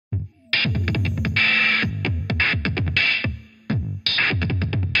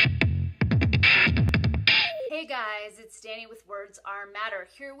Danny with Words Are Matter,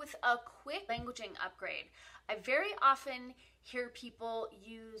 here with a quick languaging upgrade. I very often hear people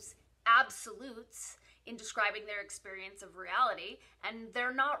use absolutes in describing their experience of reality, and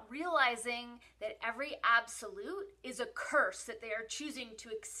they're not realizing that every absolute is a curse that they are choosing to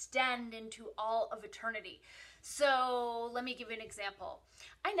extend into all of eternity. So let me give you an example.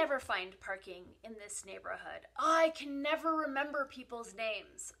 I never find parking in this neighborhood. I can never remember people's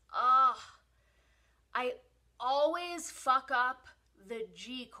names. I always fuck up the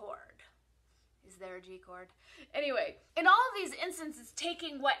G chord. Is there a G chord? Anyway, in all of these instances,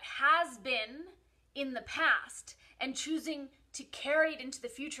 taking what has been in the past and choosing to carry it into the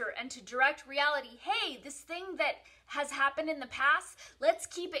future and to direct reality, hey, this thing that has happened in the past, let's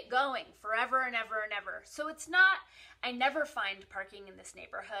keep it going forever and ever and ever. So it's not, I never find parking in this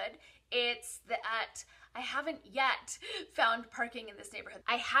neighborhood. It's that I haven't yet found parking in this neighborhood.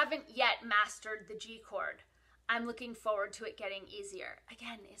 I haven't yet mastered the G chord. I'm looking forward to it getting easier.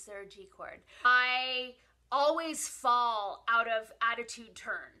 Again, is there a G chord? I always fall out of attitude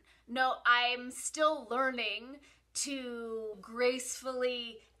turn. No, I'm still learning to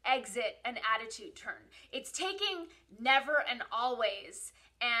gracefully exit an attitude turn. It's taking never and always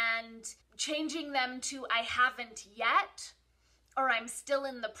and changing them to I haven't yet, or I'm still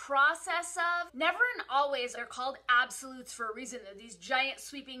in the process of. Never and always are called absolutes for a reason. They're these giant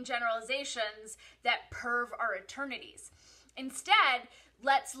sweeping generalizations that perv our eternities. Instead,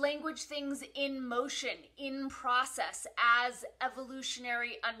 let's language things in motion, in process, as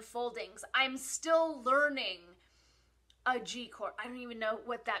evolutionary unfoldings. I'm still learning a G chord. I don't even know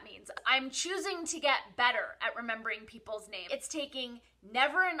what that means. I'm choosing to get better at remembering people's names. It's taking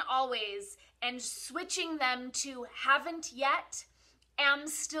never and always and switching them to haven't yet, am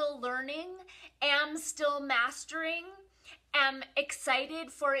still learning, am still mastering, am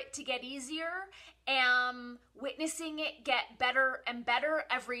excited for it to get easier, am witnessing it get better and better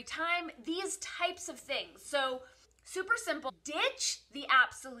every time. These types of things. So super simple. Ditch the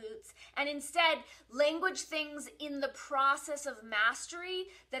absolutes and instead language things in the process of mastery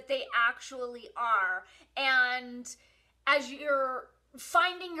that they actually are. And as you're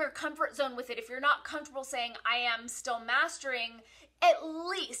finding your comfort zone with it, if you're not comfortable saying I am still mastering, at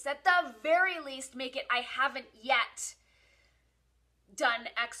least, at the very least, make it I haven't yet done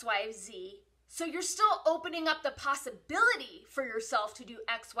X, Y, Z. So you're still opening up the possibility for yourself to do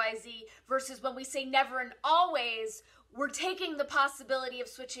X, Y, Z versus when we say never and always, we're taking the possibility of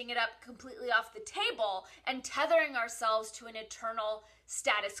switching it up completely off the table and tethering ourselves to an eternal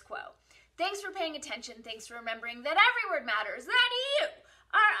status quo. Thanks for paying attention. Thanks for remembering that every word matters, that you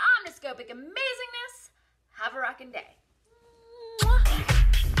are omniscopic amazingness. Have a rockin' day.